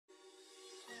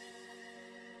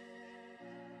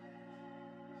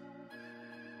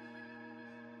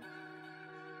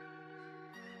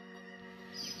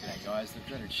Guys, the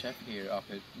dreaded chef here up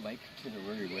at Lake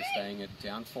Kittaroo. We're staying at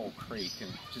Downfall Creek,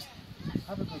 and just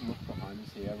have a good look behind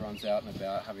us here. Everyone's out and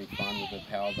about having fun with their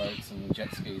power boats and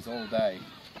jet skis all day.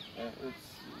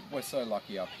 We're so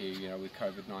lucky up here, you know, with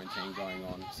COVID-19 going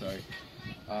on. So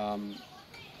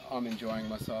I'm enjoying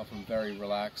myself. I'm very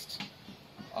relaxed.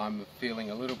 I'm feeling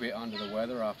a little bit under the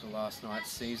weather after last night's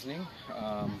seasoning,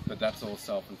 but that's all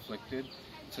self-inflicted.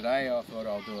 Today I thought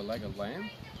I'll do a leg of lamb,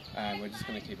 and we're just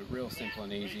going to keep it real simple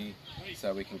and easy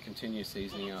so we can continue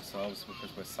seasoning ourselves, because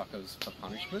we're suckers for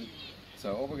punishment.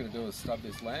 So all we're going to do is stub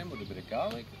this lamb with a bit of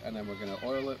garlic, and then we're going to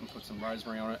oil it and put some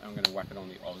rosemary on it, and I'm going to whack it on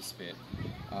the Auspit.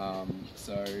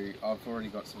 So I've already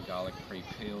got some garlic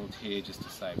pre-peeled here just to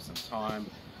save some time,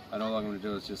 and all I'm going to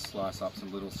do is just slice up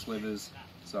some little slivers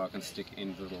so I can stick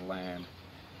into the lamb.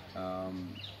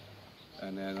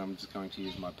 And then I'm just going to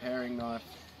use my paring knife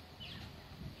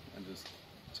and just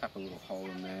tap a little hole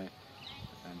in there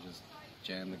and just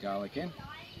jam the garlic in.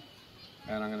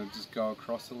 And I'm going to just go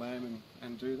across the lamb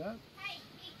and do that.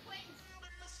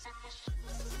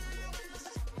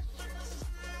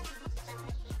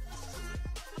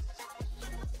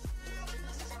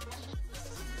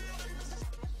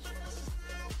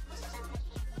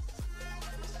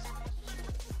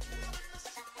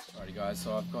 Alrighty guys,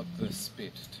 so I've got the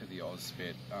spit to the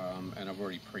Auspit, and I've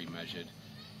already pre-measured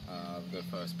the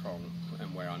first prong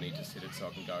and where I need to sit it so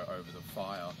I can go over the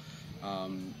fire.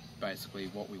 Basically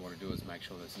what we want to do is make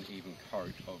sure there's an even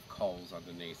coat of coals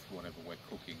underneath whatever we're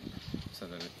cooking, so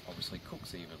that it obviously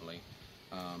cooks evenly.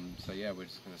 So yeah, we're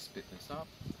just going to spit this up,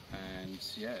 and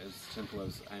yeah, as simple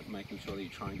as making sure that you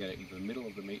try and get it in the middle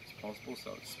of the meat as possible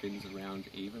so it spins around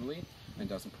evenly and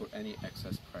doesn't put any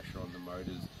excess pressure on the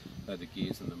motors, the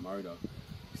gears and the motor.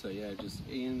 So yeah, just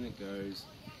in it goes.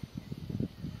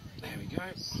 There we go.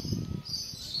 And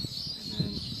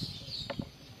then,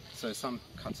 so some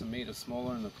cuts of meat are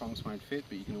smaller and the prongs won't fit,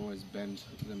 but you can always bend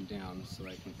them down so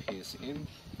they can pierce in.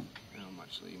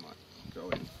 Actually, you might go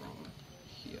in from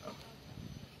here.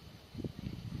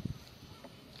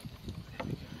 There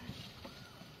we go.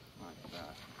 Like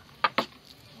that.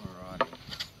 Alrighty.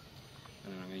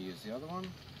 And then I'm going to use the other one.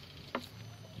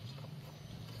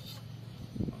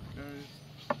 On it goes.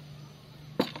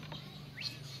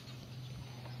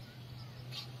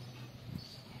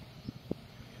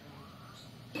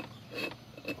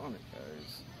 On it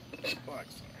goes, like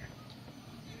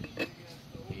so.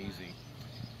 Easy.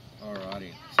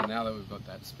 Alrighty, so now that we've got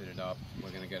that spitted up, we're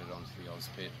going to get it onto the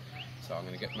Auspit. So I'm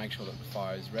going to make sure that the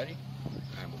fire is ready,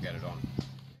 and we'll get it on.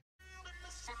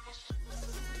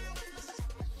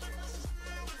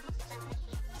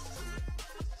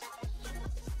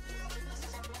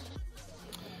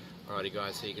 Alrighty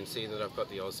guys, so you can see that I've got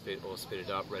the Auspit all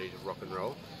spitted up, ready to rock and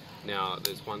roll. Now,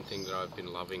 there's one thing that I've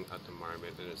been loving at the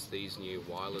moment, and it's these new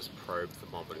wireless probe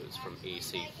thermometers from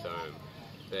EC Therm.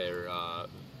 They're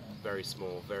very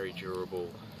small, very durable.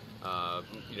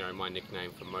 You know, my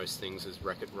nickname for most things is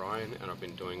Wreck It Ryan, and I've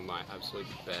been doing my absolute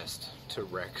best to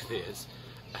wreck this,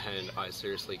 and I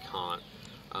seriously can't.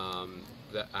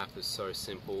 The app is so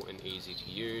simple and easy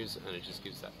to use, and it just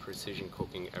gives that precision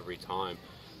cooking every time.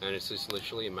 And it's just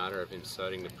literally a matter of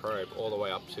inserting the probe all the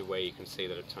way up to where you can see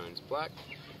that it turns black.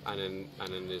 And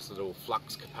then there's a little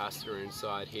flux capacitor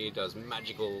inside here, does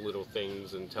magical little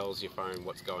things and tells your phone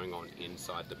what's going on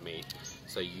inside the meat,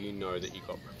 so you know that you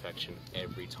got perfection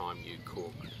every time you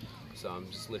cook. So I'm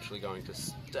just literally going to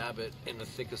stab it in the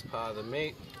thickest part of the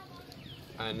meat,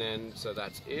 and then so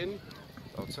that's in.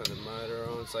 I'll turn the motor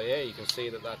on, so yeah, you can see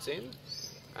that that's in.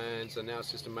 And so now it's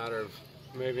just a matter of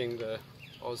moving the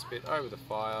Auspit over the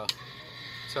fire,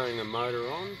 turning the motor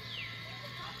on.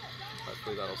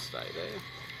 Hopefully that'll stay there.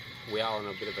 We are on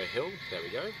a bit of a hill, there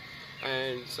we go.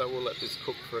 And so we'll let this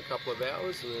cook for a couple of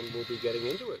hours, and then we'll be getting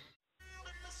into it.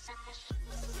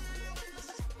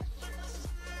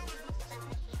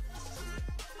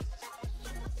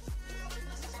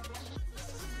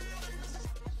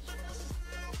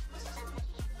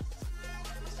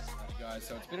 Guys,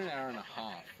 so it's been an hour and a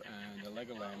half, and the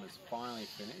leg of lamb is finally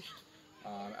finished.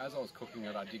 As I was cooking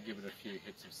it, I did give it a few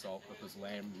hits of salt, because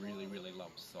lamb really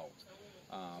loves salt.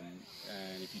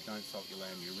 And if you don't salt your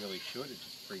lamb, you really should. It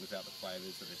just brings out the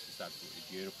flavours, and it's just absolutely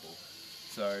beautiful.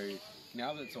 So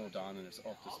now that it's all done and it's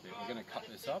off the spit, we're going to cut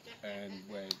this up, and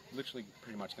we're literally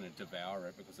pretty much going to devour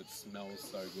it because it smells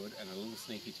so good, and a little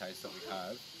sneaky taste that we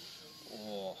have.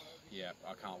 Oh yeah,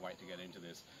 I can't wait to get into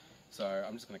this. So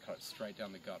I'm just going to cut it straight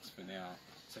down the guts for now.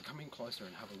 So come in closer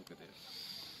and have a look at this.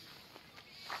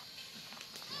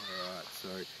 Alright,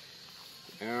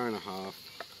 so hour and a half.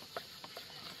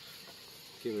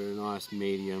 Give it a nice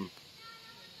medium.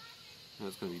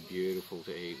 That's going to be beautiful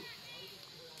to eat.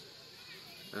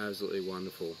 Absolutely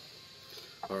wonderful.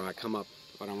 Alright, come up.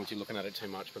 I don't want you looking at it too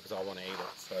much because I want to eat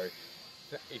it. So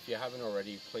if you haven't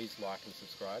already, please like and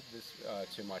subscribe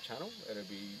to my channel. It'll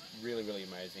be really, really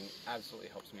amazing. Absolutely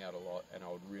helps me out a lot, and I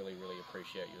would really, really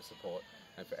appreciate your support.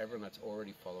 And for everyone that's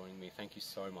already following me, thank you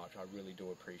so much. I really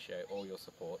do appreciate all your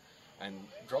support. And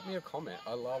drop me a comment.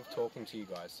 I love talking to you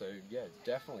guys. So yeah,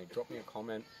 definitely drop me a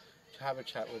comment. Have a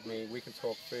chat with me. We can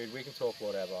talk food. We can talk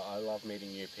whatever. I love meeting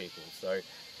new people. So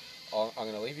I'm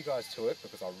going to leave you guys to it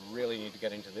because I really need to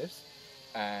get into this,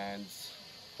 and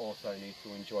also need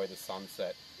to enjoy the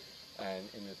sunset and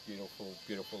in this beautiful,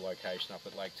 beautiful location up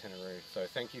at Lake Tenerife. So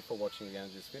thank you for watching the end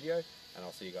of this video, and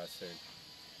I'll see you guys soon.